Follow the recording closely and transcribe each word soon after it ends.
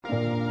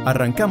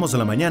Arrancamos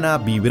la mañana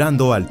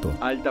vibrando alto.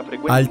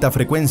 Alta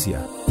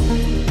frecuencia.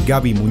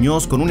 Gaby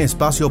Muñoz con un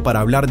espacio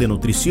para hablar de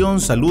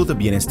nutrición, salud,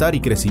 bienestar y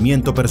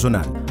crecimiento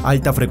personal.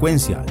 Alta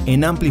frecuencia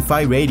en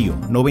Amplify Radio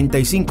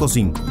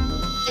 95.5.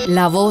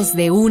 La voz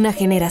de una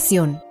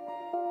generación.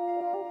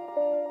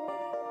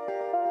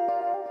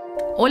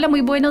 Hola,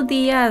 muy buenos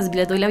días.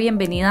 Les doy la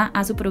bienvenida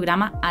a su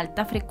programa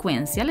Alta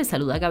Frecuencia. Les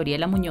saluda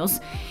Gabriela Muñoz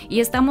y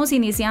estamos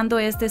iniciando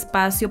este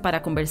espacio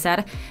para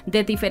conversar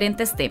de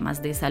diferentes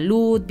temas de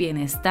salud,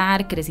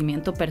 bienestar,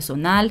 crecimiento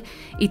personal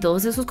y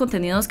todos esos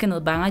contenidos que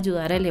nos van a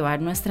ayudar a elevar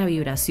nuestra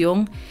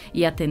vibración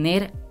y a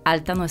tener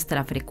alta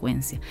nuestra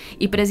frecuencia.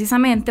 Y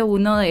precisamente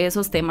uno de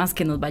esos temas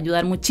que nos va a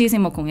ayudar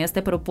muchísimo con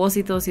este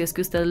propósito, si es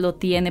que usted lo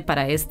tiene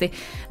para este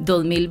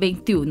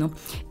 2021,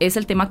 es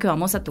el tema que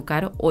vamos a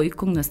tocar hoy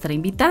con nuestra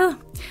invitada,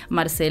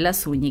 Marcela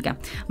Zúñiga.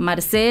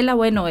 Marcela,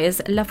 bueno,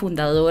 es la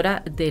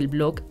fundadora del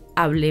blog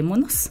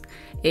Hablémonos,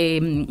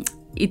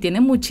 y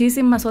tiene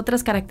muchísimas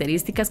otras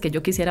características que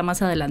yo quisiera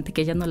más adelante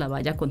que ella nos la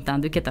vaya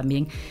contando y que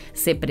también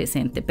se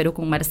presente. Pero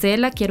con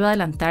Marcela quiero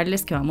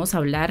adelantarles que vamos a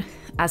hablar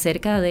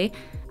acerca de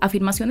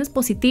afirmaciones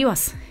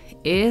positivas.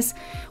 Es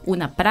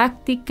una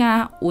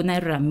práctica, una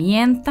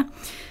herramienta.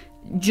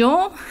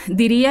 Yo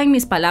diría en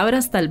mis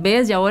palabras, tal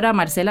vez, y ahora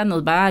Marcela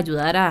nos va a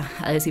ayudar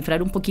a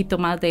descifrar un poquito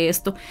más de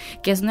esto,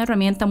 que es una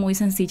herramienta muy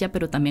sencilla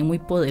pero también muy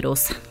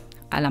poderosa,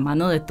 a la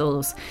mano de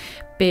todos.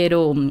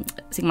 Pero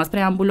sin más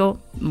preámbulo,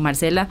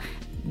 Marcela,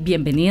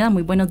 bienvenida,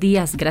 muy buenos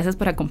días, gracias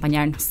por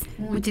acompañarnos.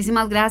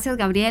 Muchísimas gracias,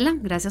 Gabriela,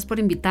 gracias por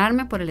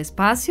invitarme, por el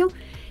espacio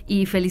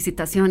y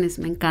felicitaciones.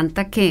 Me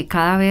encanta que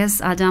cada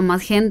vez haya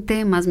más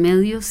gente, más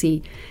medios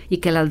y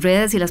que las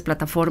redes y las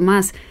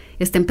plataformas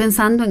estén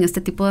pensando en este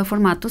tipo de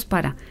formatos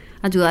para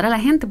ayudar a la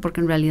gente, porque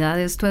en realidad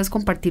esto es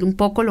compartir un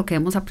poco lo que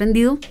hemos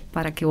aprendido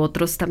para que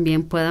otros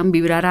también puedan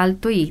vibrar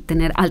alto y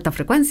tener alta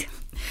frecuencia.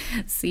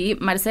 Sí,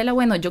 Marcela,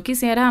 bueno, yo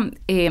quisiera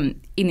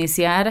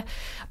iniciar,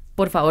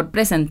 por favor,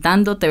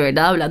 presentándote,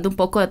 ¿verdad? Hablando un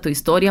poco de tu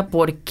historia,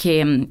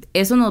 porque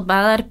eso nos va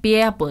a dar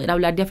pie a poder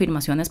hablar de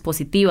afirmaciones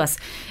positivas.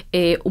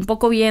 Un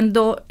poco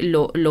viendo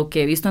lo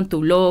que he visto en tu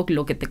blog,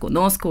 lo que te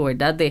conozco,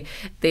 ¿verdad? De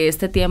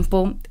este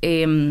tiempo,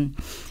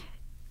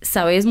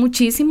 sabes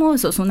muchísimo,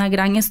 sos una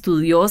gran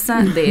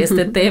estudiosa de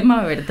este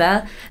tema,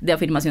 ¿verdad? De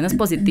afirmaciones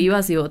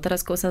positivas y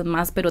otras cosas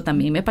más, pero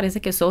también me parece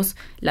que sos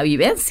la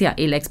vivencia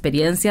y la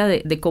experiencia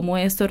de cómo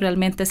esto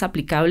realmente es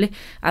aplicable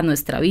a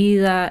nuestra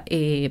vida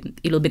y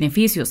los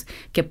beneficios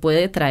que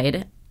puede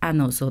traer a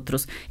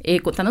nosotros.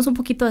 Contanos un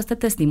poquito de este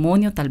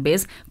testimonio, tal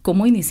vez,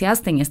 cómo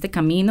iniciaste en este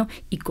camino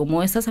y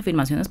cómo estas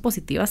afirmaciones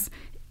positivas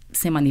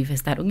se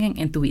manifestaron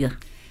en tu vida.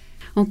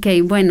 Ok,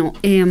 bueno,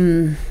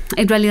 en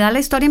realidad la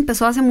historia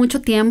empezó hace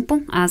mucho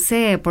tiempo,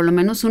 hace por lo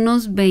menos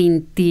unos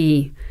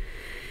 20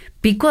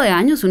 pico de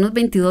años, unos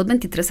 22,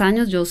 23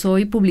 años. Yo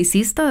soy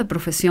publicista de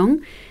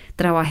profesión,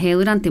 trabajé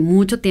durante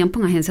mucho tiempo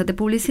en agencias de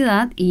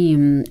publicidad y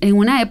en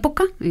una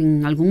época,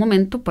 en algún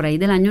momento, por ahí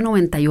del año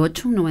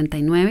 98,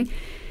 99,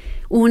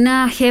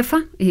 una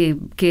jefa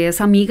que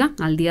es amiga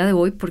al día de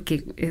hoy,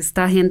 porque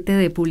esta gente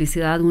de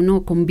publicidad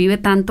uno convive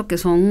tanto que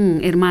son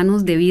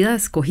hermanos de vida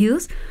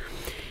escogidos,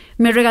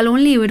 me regaló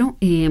un libro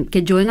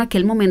que yo en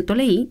aquel momento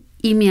leí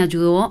y me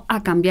ayudó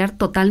a cambiar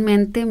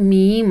totalmente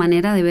mi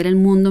manera de ver el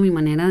mundo, mi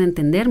manera de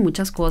entender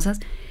muchas cosas.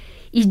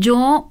 Y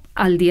yo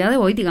al día de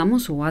hoy,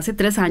 digamos, o hace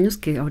 3 años,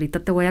 que ahorita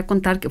te voy a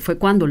contar que fue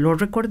cuando lo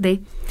recordé,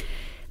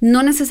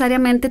 no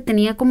necesariamente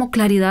tenía como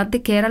claridad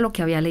de qué era lo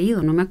que había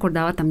leído, no me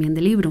acordaba también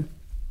del libro.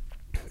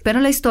 Pero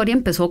la historia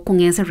empezó con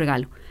ese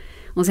regalo.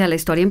 O sea, la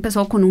historia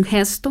empezó con un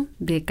gesto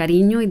de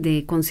cariño y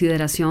de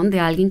consideración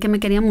de alguien que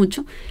me quería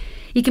mucho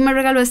y que me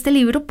regaló este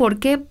libro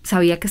porque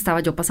sabía que estaba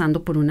yo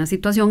pasando por una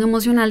situación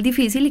emocional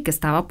difícil y que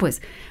estaba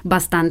pues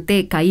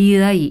bastante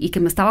caída y que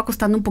me estaba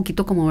costando un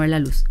poquito como ver la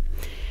luz.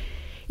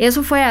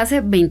 Eso fue hace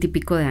 20 y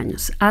pico de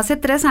años. Hace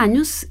 3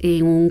 años,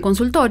 en un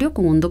consultorio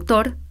con un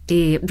doctor,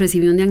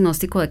 recibí un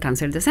diagnóstico de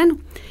cáncer de seno.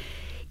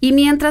 Y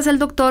mientras el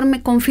doctor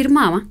me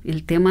confirmaba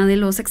el tema de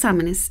los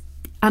exámenes,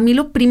 a mí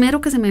lo primero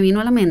que se me vino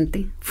a la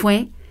mente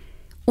fue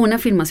una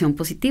afirmación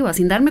positiva,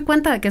 sin darme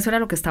cuenta de que eso era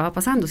lo que estaba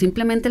pasando.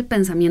 Simplemente el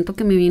pensamiento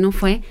que me vino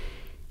fue: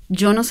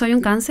 yo no soy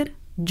un cáncer,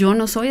 yo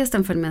no soy esta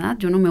enfermedad,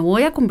 yo no me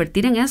voy a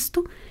convertir en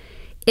esto.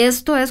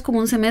 Esto es como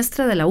un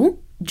semestre de la U,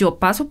 yo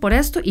paso por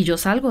esto y yo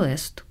salgo de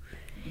esto.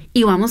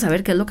 Y vamos a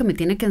ver qué es lo que me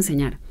tiene que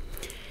enseñar.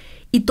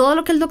 Y todo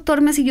lo que el doctor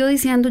me siguió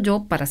diciendo,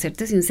 yo, para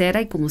serte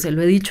sincera, y como se lo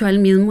he dicho a él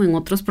mismo en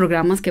otros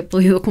programas que he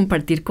podido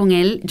compartir con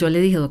él, yo le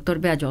dije: doctor,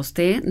 vea, yo a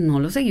usted no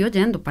lo seguí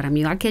oyendo. Para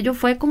mí aquello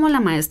fue como la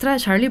maestra de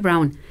Charlie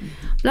Brown.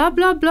 Bla,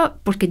 bla, bla.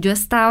 Porque yo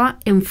estaba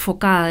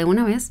enfocada de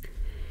una vez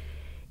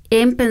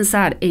en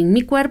pensar en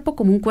mi cuerpo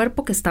como un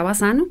cuerpo que estaba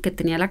sano, que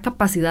tenía la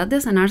capacidad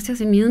de sanarse a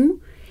sí mismo.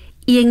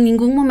 Y en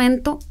ningún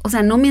momento, o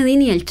sea, no me di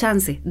ni el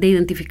chance de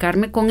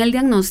identificarme con el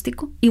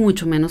diagnóstico y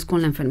mucho menos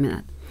con la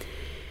enfermedad.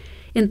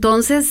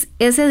 Entonces,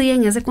 ese día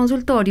en ese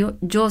consultorio,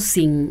 yo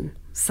sin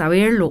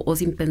saberlo o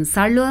sin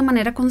pensarlo de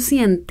manera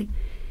consciente,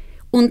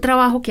 un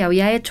trabajo que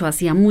había hecho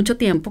hacía mucho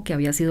tiempo, que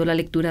había sido la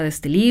lectura de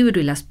este libro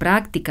y las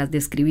prácticas de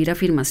escribir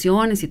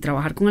afirmaciones y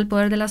trabajar con el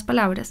poder de las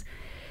palabras,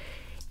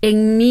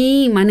 en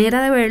mi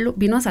manera de verlo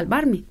vino a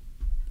salvarme.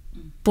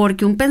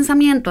 Porque un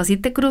pensamiento así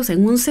te cruza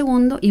en un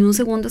segundo y un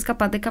segundo es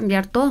capaz de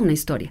cambiar toda una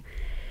historia.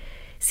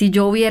 Si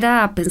yo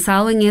hubiera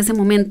pensado en ese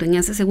momento, en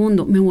ese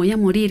segundo, me voy a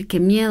morir, qué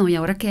miedo, ¿y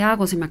ahora qué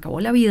hago? Se me acabó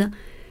la vida.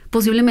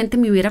 Posiblemente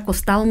me hubiera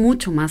costado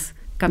mucho más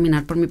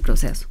caminar por mi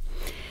proceso.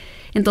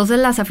 Entonces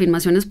las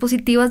afirmaciones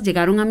positivas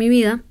llegaron a mi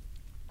vida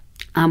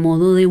a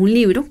modo de un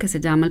libro que se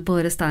llama El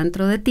poder está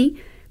dentro de ti,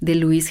 de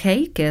Louise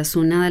Hay, que es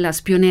una de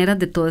las pioneras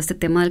de todo este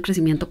tema del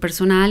crecimiento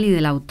personal y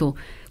del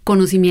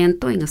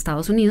autoconocimiento en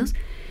Estados Unidos.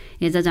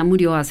 Ella ya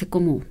murió hace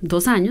como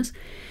 2 años.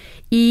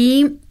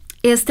 Y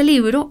este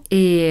libro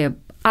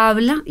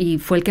habla, y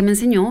fue el que me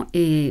enseñó,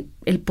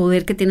 el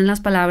poder que tienen las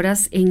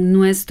palabras en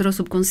nuestro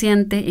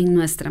subconsciente, en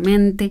nuestra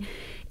mente,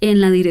 en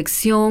la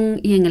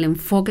dirección y en el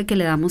enfoque que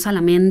le damos a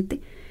la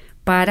mente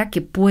para que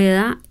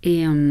pueda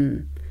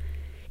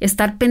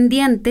estar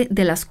pendiente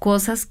de las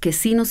cosas que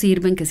sí nos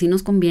sirven, que sí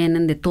nos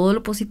convienen, de todo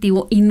lo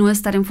positivo y no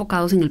estar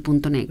enfocados en el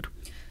punto negro,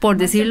 por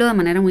decirlo de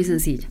manera muy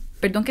sencilla.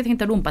 Perdón que te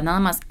interrumpa, nada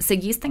más.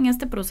 ¿Seguiste en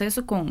este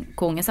proceso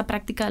con esa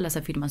práctica de las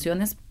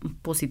afirmaciones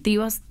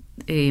positivas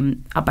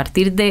a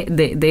partir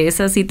de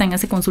esa cita en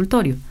ese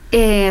consultorio?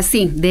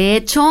 Sí, de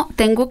hecho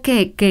tengo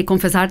que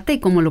confesarte, y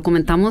como lo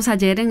comentamos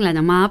ayer en la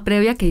llamada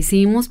previa que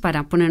hicimos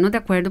para ponernos de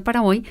acuerdo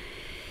para hoy,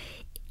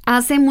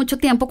 hace mucho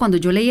tiempo cuando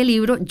yo leí el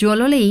libro, yo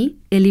lo leí,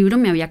 el libro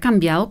me había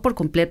cambiado por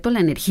completo la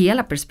energía,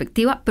 la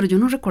perspectiva, pero yo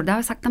no recordaba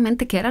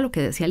exactamente qué era lo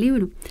que decía el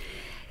libro.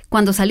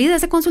 Cuando salí de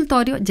ese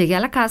consultorio, llegué a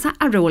la casa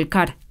a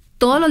revolcar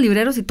todos los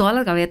libreros y todas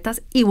las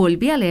gavetas y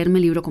volví a leerme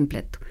el libro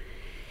completo.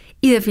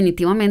 Y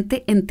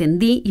definitivamente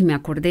entendí y me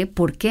acordé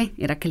por qué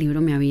era que el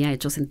libro me había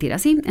hecho sentir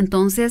así.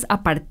 Entonces,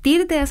 a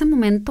partir de ese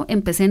momento,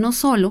 empecé no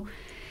solo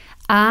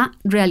a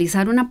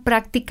realizar una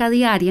práctica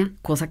diaria,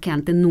 cosa que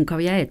antes nunca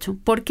había hecho,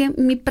 porque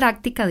mi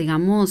práctica,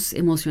 digamos,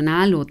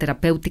 emocional o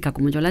terapéutica,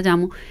 como yo la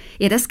llamo,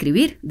 era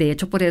escribir. De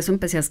hecho, por eso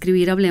empecé a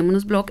escribir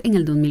Hablémonos Blog en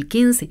el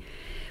 2015.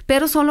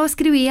 Pero solo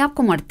escribía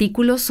como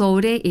artículos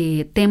sobre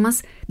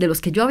temas de los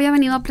que yo había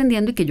venido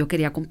aprendiendo y que yo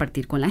quería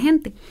compartir con la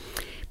gente.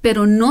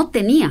 Pero no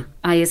tenía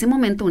a ese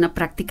momento una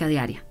práctica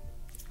diaria,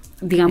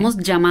 digamos,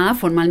 llamada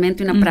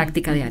formalmente una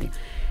práctica diaria.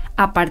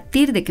 A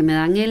partir de que me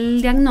dan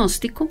el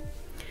diagnóstico,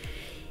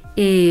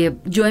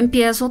 yo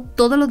empiezo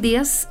todos los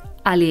días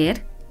a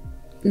leer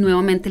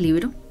nuevamente el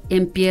libro.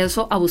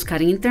 Empiezo a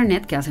buscar en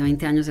internet, que hace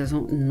 20 años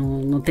eso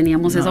no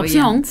teníamos esa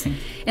opción. Sí.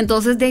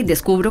 Entonces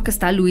descubro que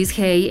está Louise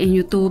Hay en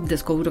YouTube,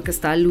 descubro que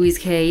está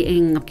Louise Hay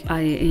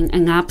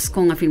en apps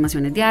con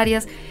afirmaciones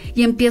diarias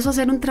y empiezo a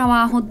hacer un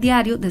trabajo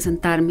diario de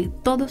sentarme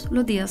todos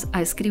los días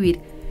a escribir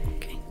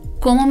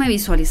cómo me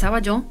visualizaba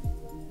yo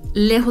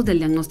lejos del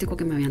diagnóstico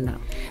que me habían dado.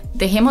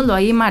 Dejémoslo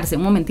ahí, Marce,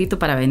 un momentito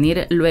para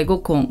venir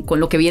luego con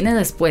lo que viene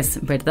después,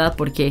 ¿verdad?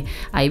 Porque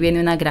ahí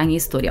viene una gran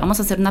historia. Vamos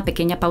a hacer una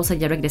pequeña pausa y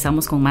ya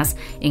regresamos con más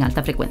en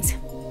Alta Frecuencia.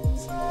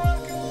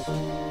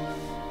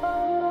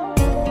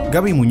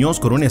 Gaby Muñoz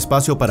con un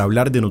espacio para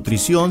hablar de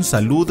nutrición,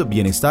 salud,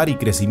 bienestar y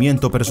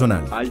crecimiento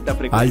personal.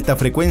 Alta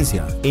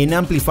Frecuencia en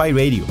Amplify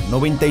Radio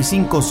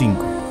 95.5.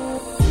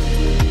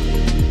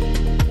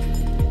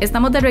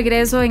 Estamos de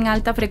regreso en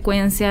Alta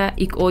Frecuencia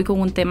y hoy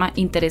con un tema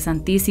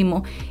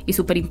interesantísimo y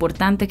súper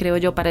importante, creo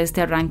yo, para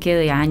este arranque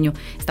de año.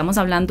 Estamos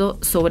hablando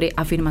sobre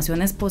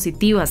afirmaciones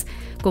positivas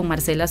con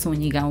Marcela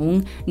Zúñiga,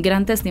 un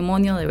gran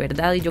testimonio de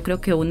verdad y yo creo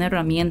que una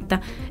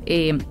herramienta,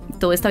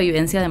 toda esta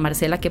vivencia de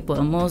Marcela que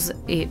podemos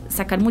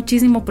sacar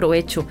muchísimo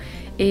provecho.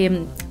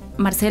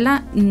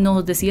 Marcela,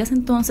 nos decías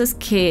entonces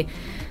que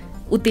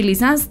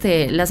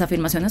utilizaste las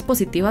afirmaciones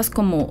positivas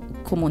como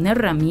una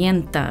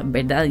herramienta,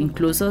 ¿verdad?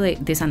 Incluso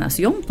de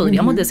sanación,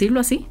 podríamos decirlo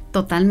así.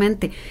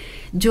 Totalmente.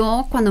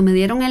 Yo, cuando me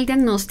dieron el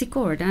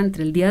diagnóstico, ¿verdad?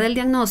 Entre el día del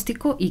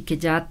diagnóstico y que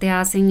ya te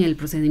hacen el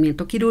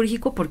procedimiento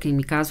quirúrgico, porque en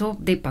mi caso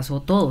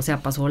pasó todo, o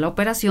sea, pasó la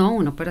operación,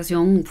 una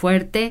operación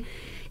fuerte,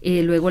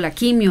 luego la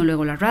quimio,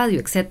 luego la radio,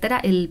 etcétera.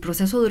 El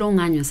proceso duró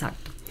 1 año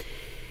exacto.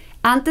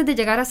 Antes de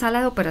llegar a sala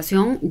de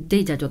operación,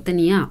 ya yo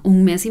tenía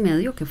 1 mes y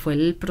medio, que fue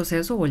el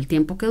proceso o el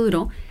tiempo que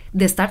duró,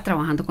 de estar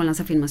trabajando con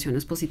las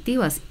afirmaciones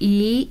positivas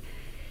y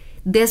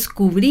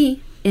descubrí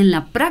en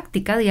la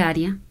práctica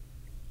diaria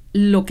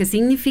lo que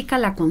significa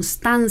la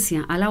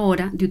constancia a la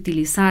hora de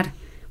utilizar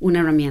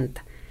una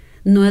herramienta.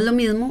 No es lo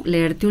mismo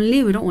leerte un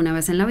libro una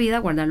vez en la vida,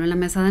 guardarlo en la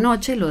mesa de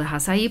noche, lo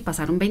dejas ahí,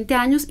 pasaron 20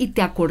 años y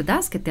te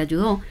acordás que te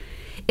ayudó.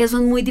 Eso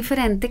es muy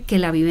diferente que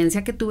la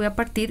vivencia que tuve a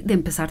partir de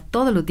empezar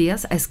todos los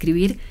días a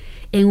escribir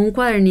en un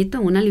cuadernito,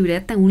 en una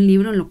libreta, en un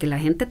libro, en lo que la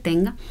gente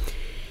tenga,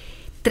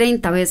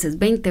 30 veces,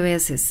 20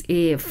 veces,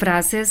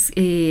 frases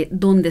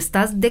donde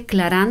estás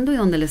declarando y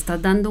donde le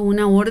estás dando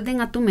una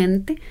orden a tu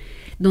mente,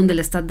 donde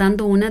le estás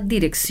dando una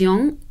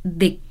dirección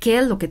de qué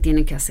es lo que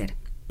tiene que hacer,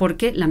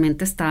 porque la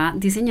mente está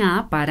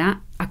diseñada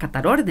para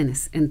acatar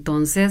órdenes.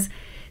 Entonces,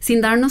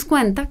 sin darnos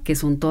cuenta, que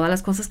son todas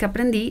las cosas que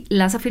aprendí,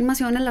 las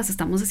afirmaciones las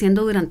estamos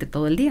haciendo durante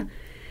todo el día.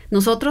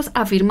 Nosotros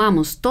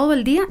afirmamos todo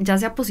el día, ya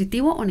sea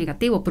positivo o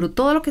negativo, pero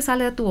todo lo que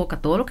sale de tu boca,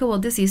 todo lo que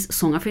vos decís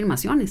son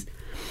afirmaciones.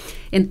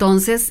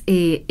 Entonces,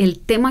 el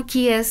tema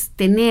aquí es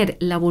tener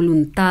la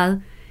voluntad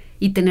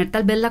y tener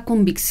tal vez la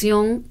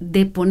convicción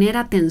de poner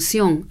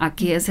atención a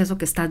qué es eso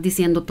que estás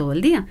diciendo todo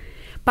el día,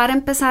 para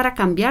empezar a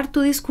cambiar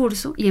tu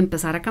discurso y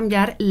empezar a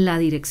cambiar la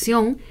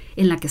dirección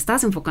en la que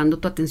estás enfocando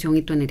tu atención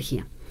y tu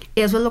energía.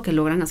 Eso es lo que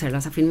logran hacer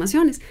las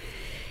afirmaciones.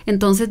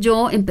 Entonces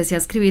yo empecé a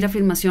escribir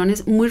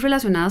afirmaciones muy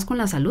relacionadas con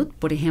la salud.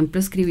 Por ejemplo,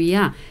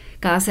 escribía: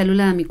 cada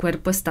célula de mi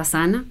cuerpo está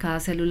sana, cada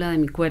célula de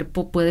mi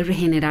cuerpo puede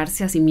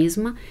regenerarse a sí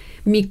misma,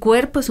 mi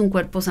cuerpo es un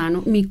cuerpo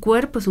sano, mi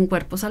cuerpo es un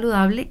cuerpo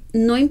saludable,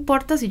 no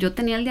importa si yo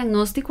tenía el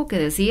diagnóstico que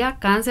decía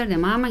cáncer de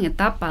mama en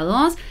etapa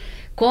 2,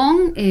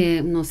 con,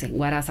 no sé,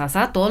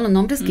 guarasasá, todos los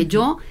nombres que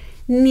yo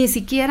ni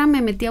siquiera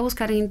me metí a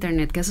buscar en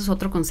internet, que ese es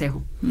otro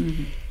consejo.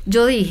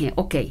 Yo dije,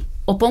 ok,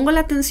 o pongo la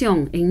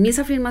atención en mis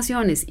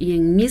afirmaciones y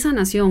en mi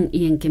sanación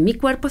y en que mi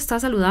cuerpo está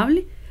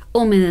saludable,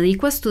 o me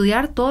dedico a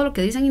estudiar todo lo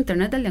que dice en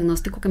internet del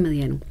diagnóstico que me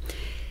dieron.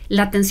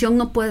 La atención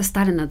no puede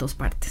estar en las dos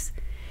partes.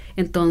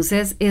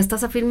 Entonces,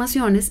 estas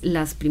afirmaciones,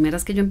 las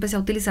primeras que yo empecé a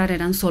utilizar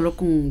eran solo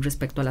con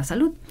respecto a la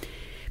salud.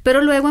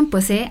 Pero luego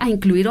empecé a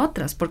incluir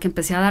otras, porque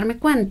empecé a darme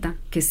cuenta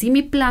que si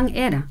mi plan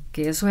era,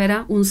 que eso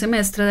era un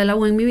semestre de la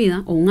U en mi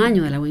vida, o un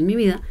año de la U en mi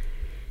vida,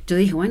 yo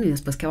dije, bueno, ¿y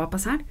después qué va a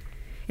pasar?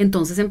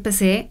 Entonces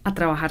empecé a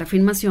trabajar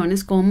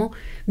afirmaciones como: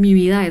 mi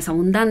vida es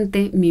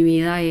abundante, mi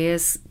vida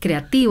es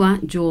creativa,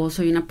 yo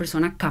soy una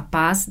persona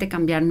capaz de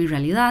cambiar mi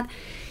realidad,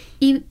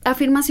 y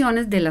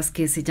afirmaciones de las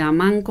que se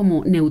llaman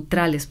como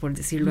neutrales, por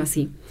decirlo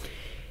así.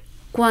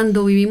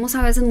 Cuando vivimos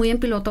a veces muy en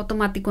piloto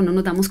automático, no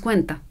nos damos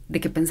cuenta de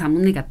que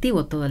pensamos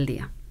negativo todo el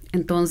día.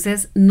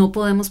 Entonces no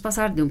podemos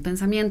pasar de un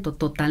pensamiento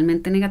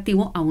totalmente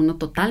negativo a uno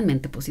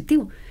totalmente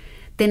positivo.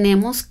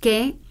 Tenemos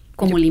que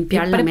como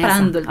limpiar la mesa.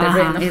 Preparando el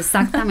terreno. Ajá,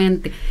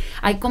 exactamente.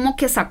 Hay como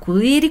que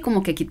sacudir y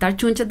como que quitar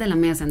chunches de la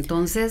mesa.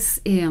 Entonces,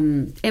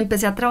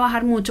 empecé a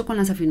trabajar mucho con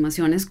las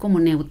afirmaciones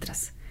como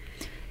neutras.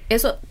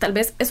 Eso, tal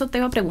vez, eso te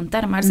iba a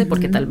preguntar, Marce,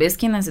 porque tal vez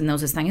quienes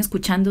nos están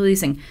escuchando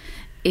dicen,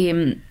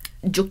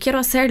 yo quiero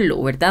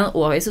hacerlo, ¿verdad?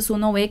 O a veces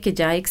uno ve que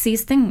ya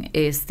existen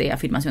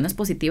afirmaciones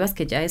positivas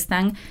que ya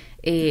están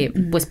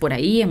pues por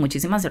ahí en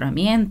muchísimas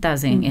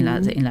herramientas, en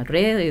las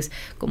redes,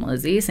 como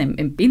dicen,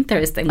 en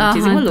Pinterest, en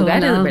muchísimos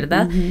lugares,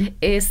 ¿verdad?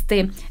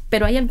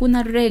 Pero ¿hay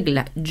alguna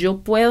regla? ¿Yo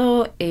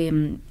puedo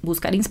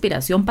buscar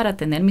inspiración para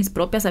tener mis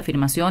propias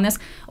afirmaciones,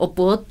 o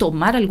puedo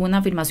tomar alguna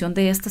afirmación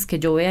de estas que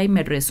yo vea y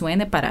me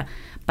resuene para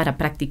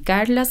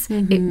practicarlas?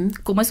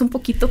 ¿Cómo es un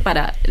poquito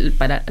para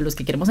los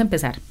que queremos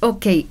empezar?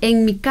 Ok,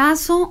 en mi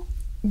caso,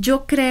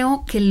 yo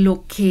creo que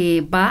lo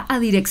que va a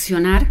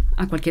direccionar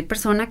a cualquier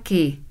persona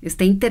que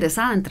esté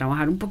interesada en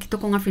trabajar un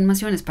poquito con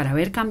afirmaciones para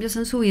ver cambios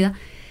en su vida,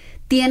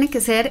 tiene que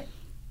ser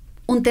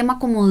un tema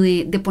como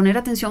de poner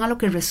atención a lo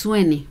que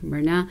resuene,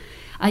 ¿verdad?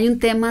 Hay un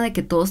tema de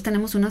que todos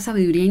tenemos una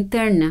sabiduría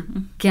interna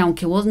que,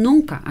 aunque vos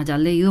nunca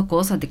hayas leído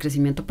cosas de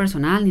crecimiento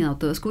personal ni de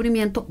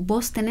autodescubrimiento,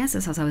 vos tenés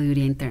esa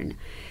sabiduría interna.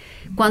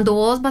 Cuando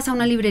vos vas a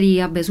una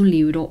librería, ves un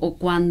libro, o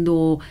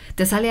cuando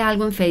te sale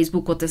algo en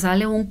Facebook o te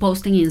sale un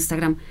post en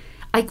Instagram,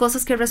 hay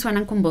cosas que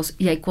resuenan con vos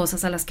y hay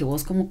cosas a las que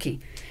vos como que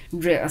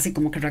así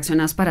como que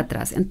reaccionás para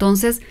atrás.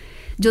 Entonces,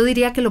 yo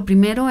diría que lo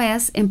primero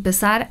es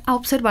empezar a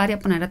observar y a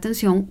poner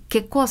atención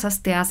qué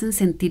cosas te hacen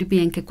sentir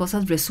bien, qué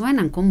cosas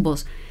resuenan con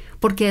vos,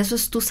 porque eso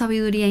es tu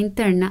sabiduría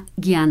interna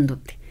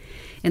guiándote.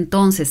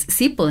 Entonces,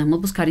 sí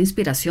podemos buscar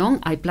inspiración,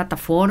 hay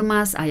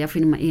plataformas, hay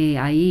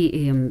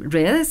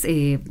redes,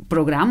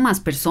 programas,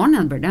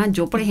 personas, ¿verdad?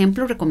 Yo, por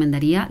ejemplo,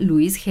 recomendaría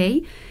Louise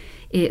Hay,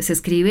 se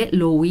escribe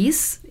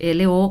Louise,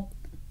 L-O-U-I-S-E,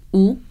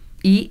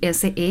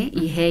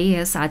 y Hay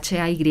es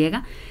H-A-Y.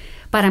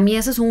 Para mí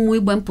ese es un muy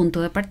buen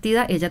punto de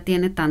partida. Ella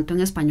tiene tanto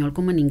en español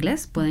como en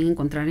inglés, pueden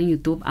encontrar en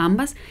YouTube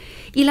ambas,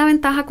 y la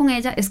ventaja con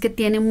ella es que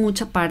tiene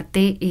mucha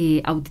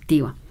parte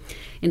auditiva.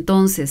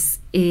 Entonces,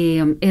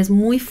 es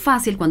muy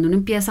fácil cuando uno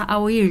empieza a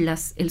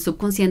oírlas, el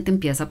subconsciente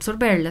empieza a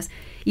absorberlas,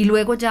 y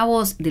luego ya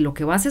vos, de lo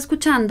que vas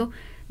escuchando,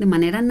 de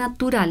manera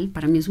natural,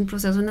 para mí es un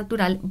proceso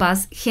natural,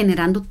 vas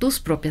generando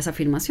tus propias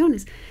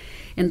afirmaciones.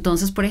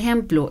 Entonces, por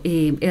ejemplo,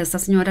 esta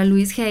señora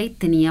Louise Hay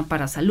tenía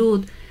para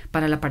salud,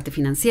 para la parte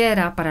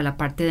financiera, para la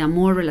parte de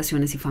amor,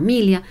 relaciones y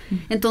familia.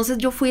 Entonces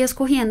yo fui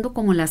escogiendo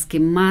como las que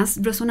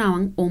más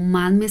resonaban o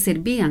más me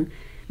servían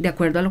de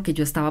acuerdo a lo que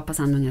yo estaba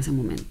pasando en ese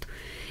momento.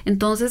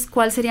 Entonces,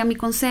 ¿cuál sería mi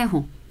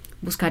consejo?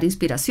 Buscar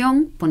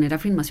inspiración, poner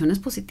afirmaciones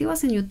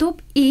positivas en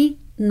YouTube, y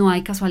no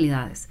hay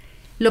casualidades.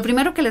 Lo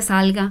primero que le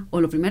salga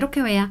o lo primero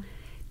que vea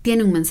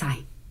tiene un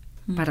mensaje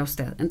para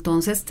usted.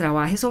 Entonces,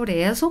 trabaje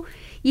sobre eso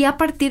y a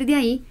partir de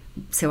ahí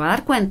se va a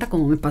dar cuenta,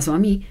 como me pasó a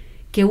mí,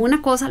 que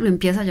una cosa lo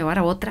empieza a llevar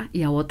a otra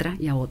y a otra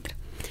y a otra.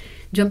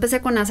 Yo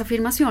empecé con las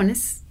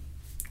afirmaciones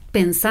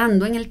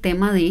pensando en el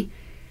tema de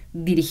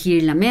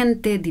dirigir la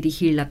mente,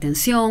 dirigir la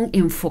atención,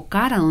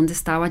 enfocar a dónde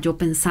estaba yo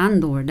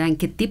pensando, ¿verdad? En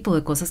qué tipo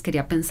de cosas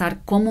quería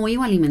pensar, cómo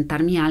iba a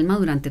alimentar mi alma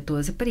durante todo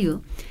ese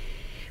periodo.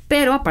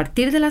 Pero a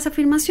partir de las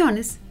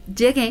afirmaciones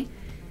llegué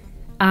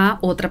a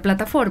otra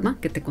plataforma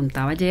que te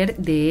contaba ayer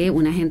de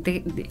una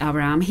gente, de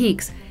Abraham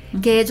Hicks,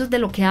 que ellos de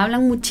lo que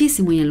hablan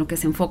muchísimo y en lo que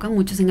se enfocan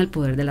mucho es en el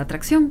poder de la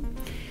atracción.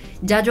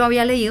 Ya yo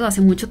había leído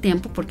hace mucho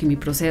tiempo, porque mi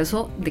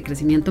proceso de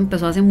crecimiento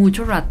empezó hace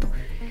mucho rato,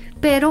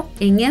 pero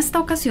en esta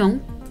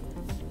ocasión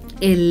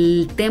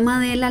el tema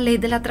de la ley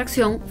de la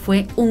atracción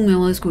fue un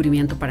nuevo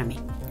descubrimiento para mí.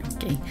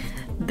 Ok,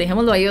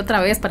 dejémoslo ahí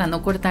otra vez para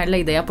no cortar la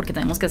idea, porque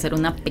tenemos que hacer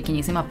una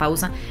pequeñísima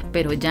pausa,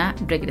 pero ya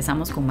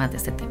regresamos con más de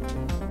este tema.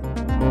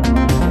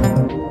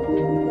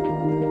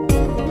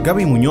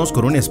 Gaby Muñoz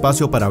con un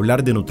espacio para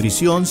hablar de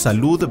nutrición,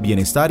 salud,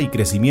 bienestar y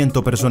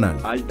crecimiento personal.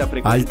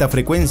 Alta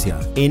frecuencia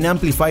en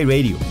Amplify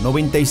Radio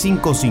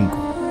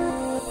 95.5.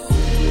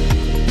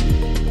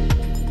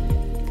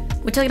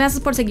 Muchas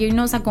gracias por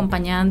seguirnos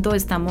acompañando.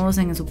 Estamos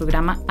en su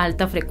programa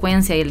Alta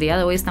Frecuencia y el día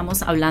de hoy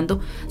estamos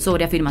hablando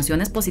sobre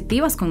afirmaciones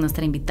positivas con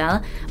nuestra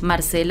invitada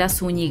Marcela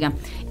Zúñiga.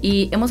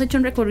 Y hemos hecho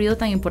un recorrido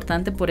tan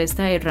importante por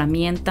esta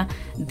herramienta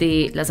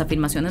de las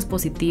afirmaciones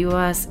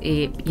positivas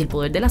y el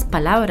poder de las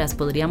palabras,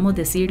 podríamos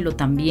decirlo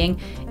también.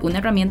 Una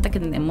herramienta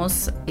que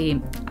tenemos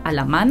a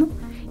la mano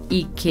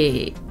y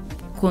que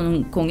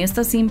con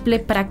esta simple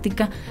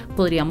práctica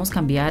podríamos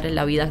cambiar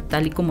la vida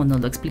tal y como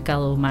nos lo ha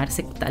explicado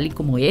Marce, tal y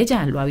como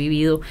ella lo ha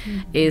vivido,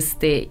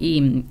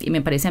 y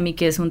me parece a mí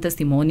que es un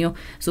testimonio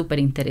súper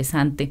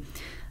interesante.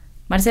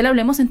 Marcela,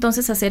 hablemos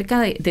entonces acerca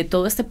de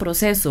todo este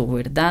proceso,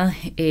 ¿verdad?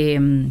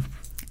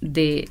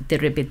 De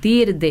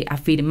repetir, de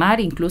afirmar,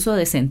 incluso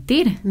de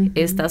sentir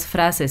estas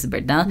frases,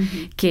 ¿verdad?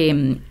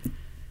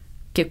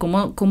 Que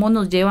cómo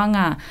nos llevan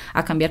a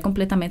cambiar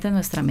completamente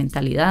nuestra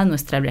mentalidad,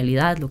 nuestra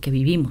realidad, lo que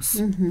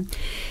vivimos.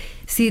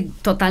 Sí,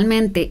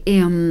 totalmente.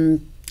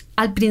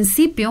 Al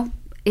principio,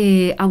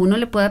 a uno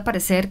le puede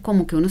parecer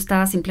como que uno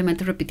está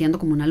simplemente repitiendo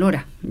como una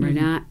lora,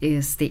 ¿verdad?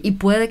 Y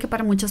puede que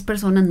para muchas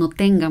personas no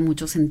tenga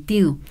mucho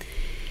sentido.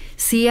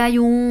 Sí hay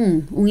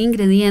un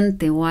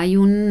ingrediente o hay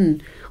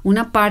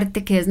una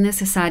parte que es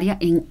necesaria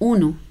en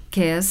uno,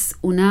 que es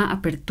una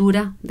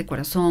apertura de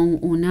corazón,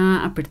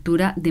 una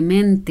apertura de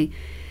mente,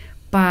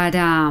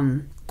 para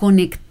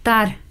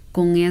conectar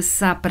con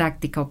esa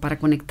práctica o para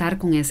conectar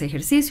con ese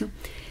ejercicio.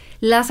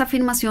 Las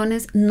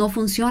afirmaciones no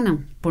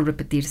funcionan por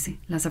repetirse.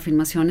 Las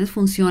afirmaciones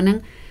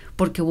funcionan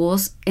porque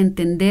vos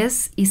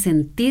entendés y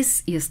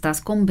sentís y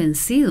estás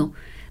convencido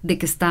de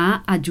que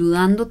está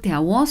ayudándote a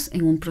vos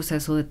en un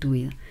proceso de tu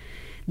vida.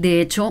 De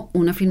hecho,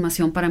 una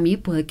afirmación para mí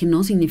puede que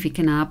no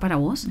signifique nada para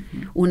vos.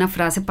 Una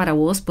frase para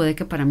vos puede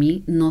que para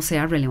mí no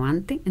sea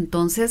relevante.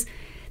 Entonces,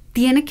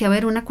 tiene que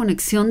haber una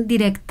conexión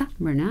directa,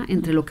 ¿verdad?,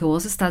 entre lo que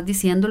vos estás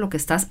diciendo, lo que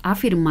estás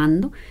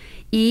afirmando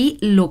y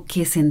lo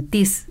que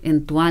sentís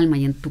en tu alma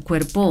y en tu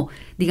cuerpo,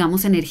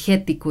 digamos,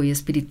 energético y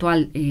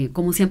espiritual.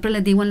 Como siempre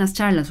les digo en las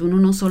charlas,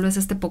 uno no solo es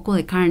este poco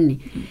de carne.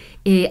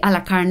 A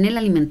la carne la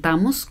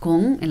alimentamos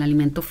con el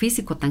alimento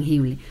físico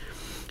tangible,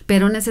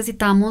 pero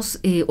necesitamos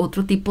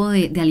otro tipo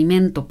de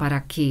alimento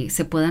para que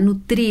se pueda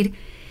nutrir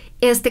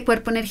este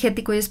cuerpo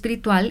energético y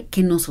espiritual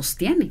que nos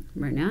sostiene,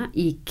 ¿verdad?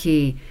 Y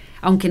que,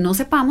 aunque no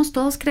sepamos,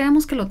 todos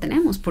creemos que lo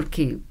tenemos,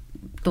 porque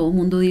todo el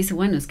mundo dice,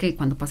 bueno, es que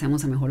cuando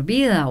pasemos a mejor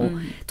vida,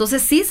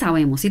 entonces sí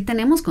sabemos, sí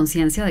tenemos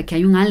conciencia de que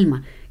hay un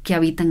alma que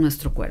habita en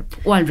nuestro cuerpo,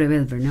 o al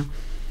revés, ¿verdad?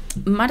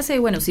 Marce,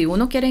 bueno, si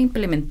uno quiere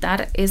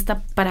implementar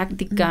esta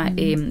práctica,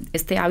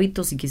 este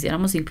hábito, si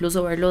quisiéramos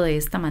incluso verlo de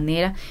esta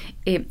manera,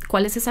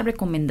 ¿cuál es esa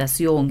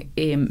recomendación?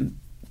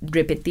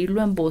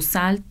 ¿Repetirlo en voz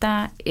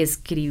alta,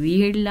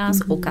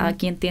 escribirlas, o cada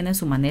quien tiene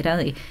su manera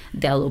de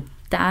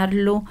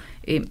adoptarlo?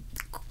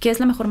 ¿Qué es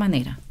la mejor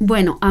manera?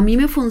 Bueno, a mí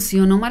me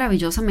funcionó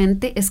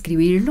maravillosamente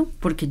escribirlo,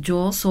 porque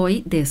yo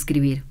soy de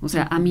escribir. O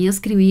sea, a mí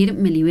escribir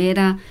me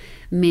libera,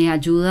 me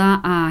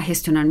ayuda a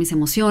gestionar mis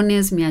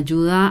emociones, me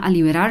ayuda a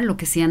liberar lo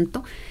que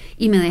siento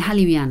y me deja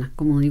liviana,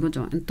 como digo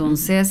yo.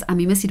 Entonces, a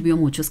mí me sirvió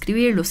mucho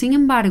escribirlo. Sin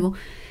embargo,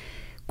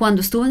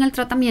 cuando estuve en el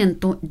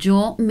tratamiento,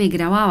 yo me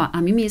grababa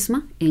a mí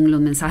misma en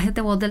los mensajes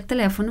de voz del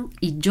teléfono,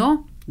 y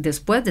yo,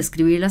 después de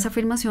escribir las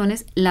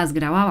afirmaciones, las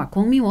grababa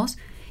con mi voz,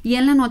 y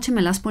en la noche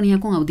me las ponía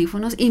con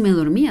audífonos y me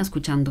dormía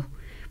escuchando.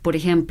 Por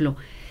ejemplo,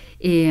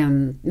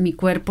 mi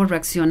cuerpo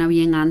reacciona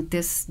bien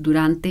antes,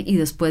 durante y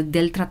después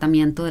del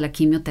tratamiento de la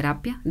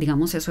quimioterapia.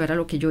 Digamos, eso era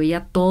lo que yo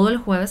oía todo el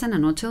jueves en la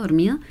noche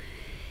dormida.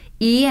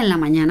 Y en la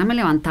mañana me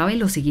levantaba y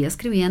lo seguía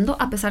escribiendo,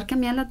 a pesar que a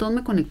mí a las 2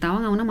 me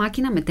conectaban a una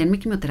máquina a meter mi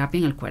quimioterapia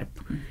en el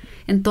cuerpo.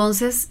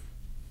 Entonces,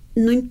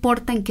 no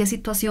importa en qué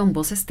situación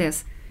vos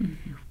estés,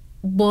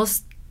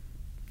 vos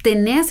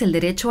tenés el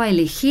derecho a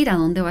elegir a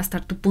dónde va a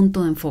estar tu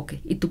punto de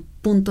enfoque y tu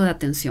punto de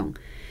atención.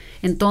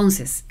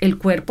 Entonces, el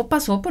cuerpo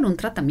pasó por un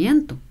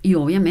tratamiento y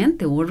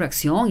obviamente hubo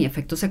reacción y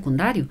efecto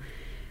secundario,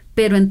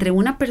 pero entre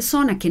una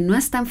persona que no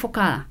está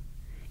enfocada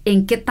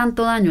en qué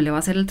tanto daño le va a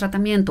hacer el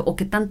tratamiento o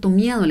qué tanto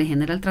miedo le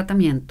genera el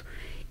tratamiento,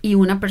 y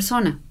una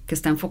persona que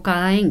está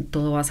enfocada en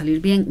todo va a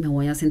salir bien, me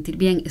voy a sentir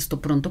bien,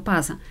 esto pronto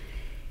pasa,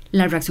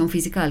 la reacción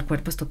física del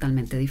cuerpo es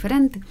totalmente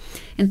diferente.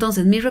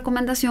 Entonces, mi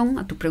recomendación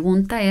a tu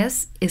pregunta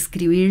es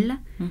escribirla,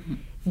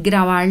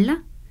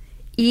 grabarla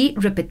y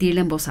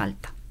repetirla en voz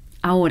alta.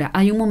 Ahora,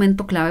 hay un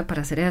momento clave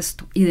para hacer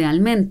esto.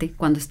 Idealmente,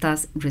 cuando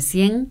estás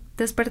recién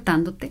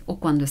despertándote o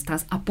cuando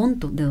estás a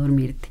punto de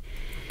dormirte.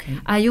 Okay.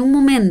 Hay un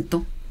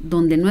momento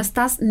donde no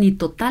estás ni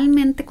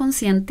totalmente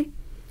consciente,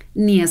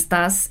 ni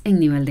estás en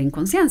nivel de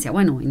inconsciencia,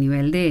 bueno, en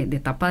nivel de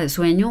etapa de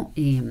sueño,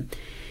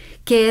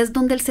 que es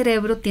donde el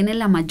cerebro tiene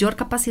la mayor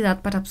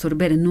capacidad para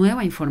absorber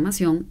nueva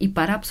información y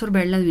para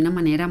absorberla de una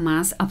manera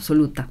más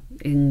absoluta,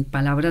 en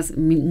palabras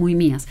muy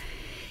mías.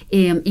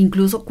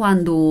 Incluso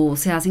cuando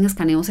se hacen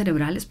escaneos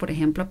cerebrales, por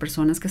ejemplo, a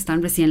personas que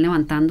están recién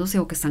levantándose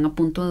o que están a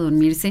punto de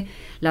dormirse,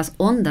 las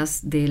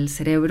ondas del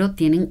cerebro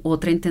tienen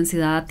otra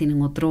intensidad,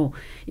 tienen otro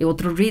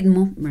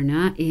ritmo,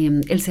 ¿verdad?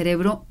 El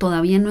cerebro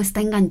todavía no está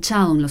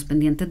enganchado en los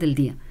pendientes del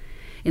día.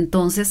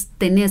 Entonces,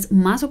 tenés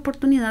más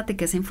oportunidad de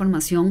que esa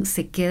información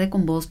se quede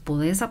con vos,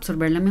 podés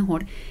absorberla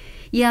mejor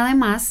y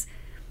además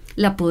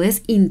la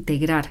podés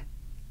integrar.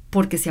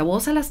 Porque si a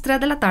vos a las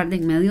 3 de la tarde,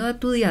 en medio de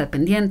tu día de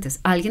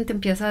pendientes, alguien te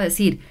empieza a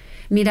decir,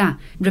 mira,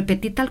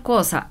 repetí tal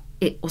cosa,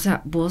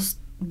 vos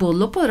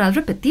lo podrás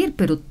repetir,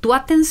 pero tu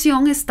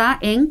atención está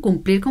en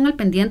cumplir con el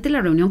pendiente y la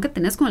reunión que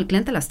tenés con el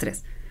cliente a las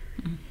 3.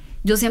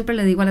 Yo siempre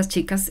le digo a las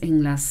chicas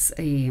en las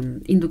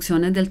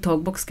inducciones del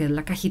Talkbox, que es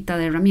la cajita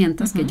de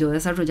herramientas que yo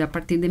desarrollé a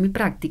partir de mi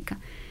práctica,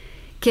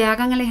 que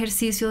hagan el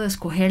ejercicio de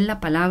escoger la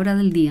palabra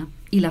del día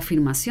y la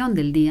afirmación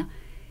del día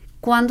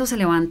cuando se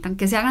levantan,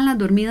 que se hagan las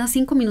dormidas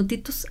 5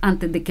 minutitos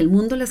antes de que el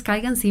mundo les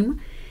caiga encima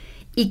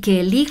y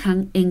que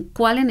elijan en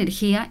cuál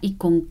energía y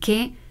con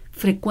qué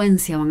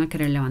frecuencia van a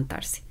querer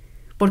levantarse,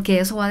 porque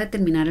eso va a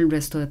determinar el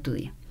resto de tu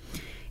día.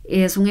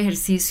 Es un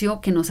ejercicio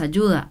que nos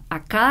ayuda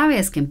a cada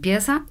vez que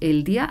empieza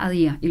el día a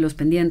día y los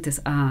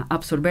pendientes a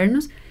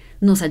absorbernos,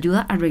 nos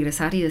ayuda a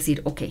regresar y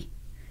decir, ok,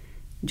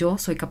 yo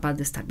soy capaz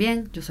de estar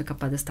bien, yo soy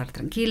capaz de estar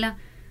tranquila,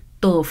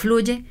 todo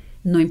fluye,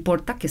 no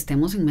importa que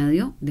estemos en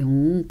medio de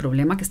un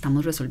problema que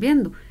estamos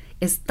resolviendo,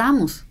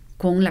 estamos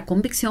con la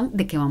convicción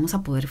de que vamos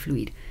a poder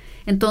fluir.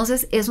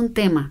 Entonces es un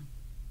tema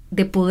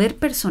de poder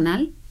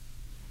personal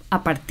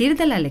a partir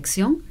de la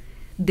elección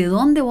de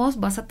dónde vos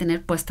vas a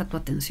tener puesta tu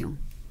atención.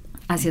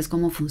 Así es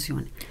como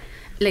funciona.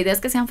 La idea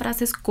es que sean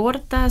frases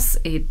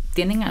cortas,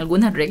 ¿tienen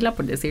alguna regla,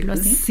 por decirlo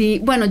así?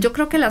 Sí, bueno, yo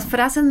creo que las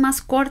frases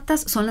más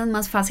cortas son las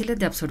más fáciles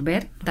de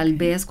absorber. Okay. Tal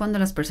vez cuando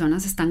las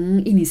personas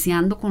están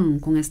iniciando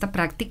con esta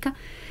práctica,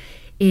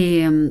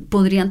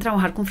 podrían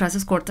trabajar con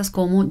frases cortas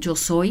como yo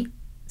soy.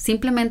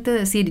 Simplemente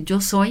decir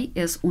yo soy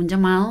es un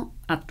llamado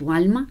a tu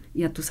alma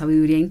y a tu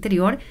sabiduría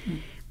interior,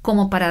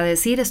 como para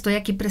decir estoy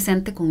aquí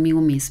presente conmigo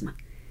misma,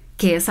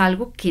 que es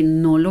algo que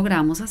no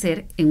logramos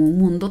hacer en un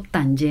mundo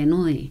tan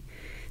lleno de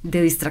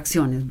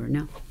distracciones,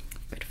 ¿verdad?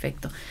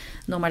 Perfecto.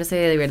 No, Marce,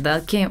 de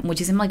verdad que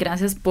muchísimas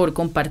gracias por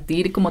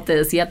compartir, como te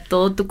decía,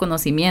 todo tu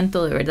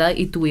conocimiento, de verdad,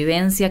 y tu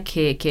vivencia,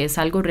 que es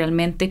algo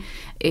realmente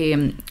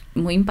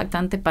muy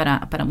impactante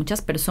para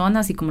muchas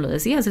personas. Y como lo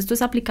decías, esto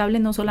es aplicable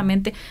no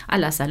solamente a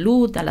la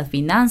salud, a las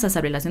finanzas,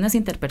 a relaciones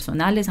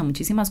interpersonales, a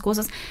muchísimas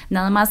cosas.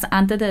 Nada más,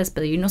 antes de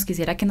despedirnos,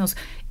 quisiera que nos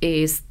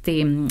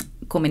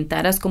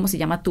comentaras cómo se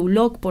llama tu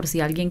blog, por si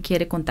alguien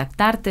quiere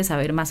contactarte,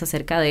 saber más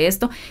acerca de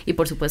esto, y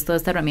por supuesto de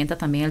esta herramienta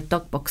también el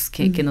Talkbox,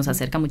 que nos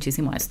acerca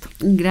muchísimo a esto.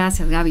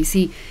 Gracias, Gaby.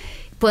 Sí,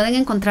 pueden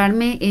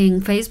encontrarme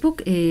en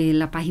Facebook,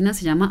 la página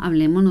se llama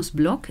Hablémonos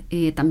Blog,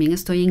 también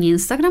estoy en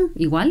Instagram,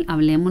 igual,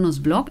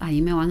 Hablémonos Blog,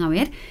 ahí me van a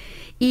ver.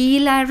 Y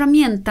la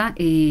herramienta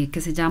que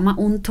se llama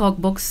un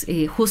Talkbox,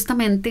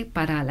 justamente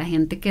para la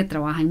gente que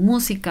trabaja en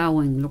música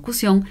o en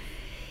locución,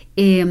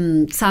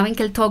 saben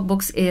que el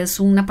Talkbox es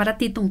un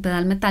aparatito, un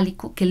pedal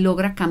metálico que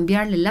logra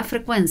cambiarle la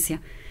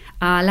frecuencia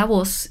a la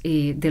voz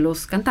de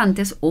los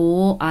cantantes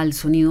o al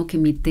sonido que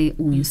emite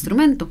un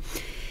instrumento,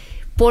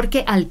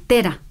 porque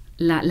altera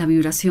la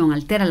vibración,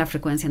 altera la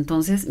frecuencia.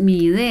 Entonces mi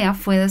idea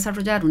fue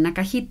desarrollar una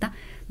cajita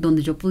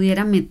donde yo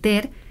pudiera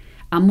meter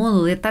a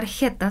modo de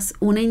tarjetas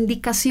una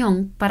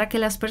indicación para que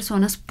las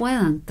personas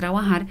puedan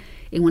trabajar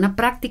en una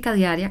práctica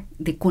diaria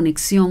de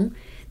conexión,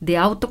 de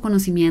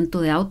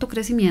autoconocimiento, de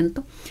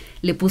autocrecimiento.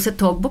 Le puse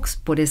Talkbox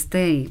por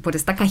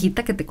esta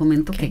cajita que te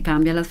comento, okay, que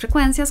cambia las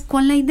frecuencias,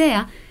 con la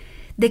idea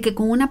de que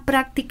con una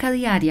práctica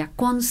diaria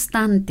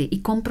constante y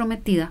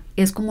comprometida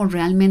es como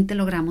realmente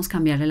logramos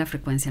cambiarle la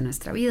frecuencia a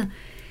nuestra vida,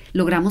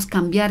 logramos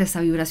cambiar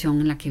esa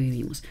vibración en la que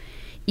vivimos.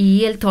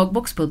 Y el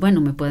Talkbox, pues bueno,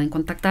 me pueden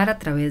contactar a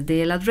través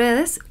de las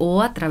redes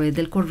o a través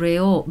del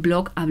correo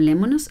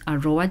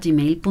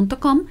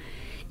bloghablemonos@gmail.com,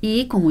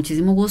 y con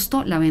muchísimo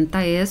gusto la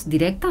venta es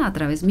directa a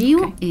través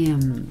mío, okay,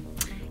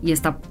 y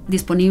está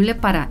disponible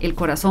para el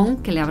corazón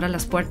que le abra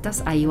las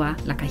puertas. Ahí va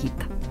la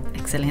cajita.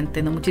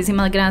 Excelente, no,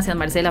 muchísimas gracias,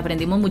 Marcela,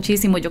 aprendimos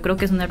muchísimo. Yo creo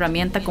que es una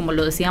herramienta, como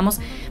lo decíamos,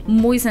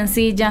 muy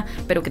sencilla,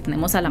 pero que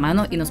tenemos a la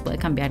mano y nos puede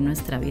cambiar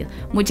nuestra vida.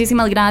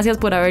 Muchísimas gracias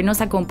por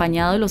habernos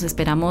acompañado. Los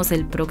esperamos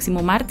el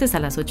próximo martes a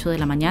las 8 de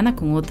la mañana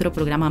con otro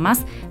programa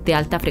más de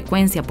Alta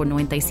Frecuencia por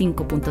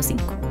 95.5.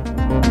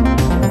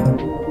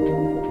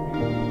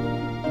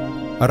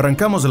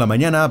 Arrancamos la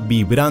mañana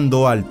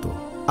vibrando alto.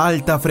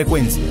 Alta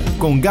Frecuencia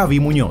con Gaby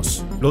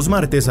Muñoz. Los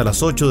martes a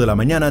las 8 de la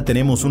mañana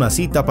tenemos una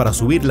cita para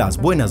subir las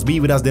buenas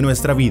vibras de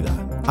nuestra vida.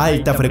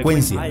 Alta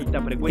frecuencia.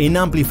 En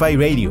Amplify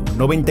Radio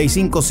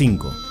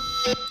 95.5.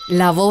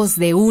 La voz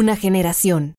de una generación.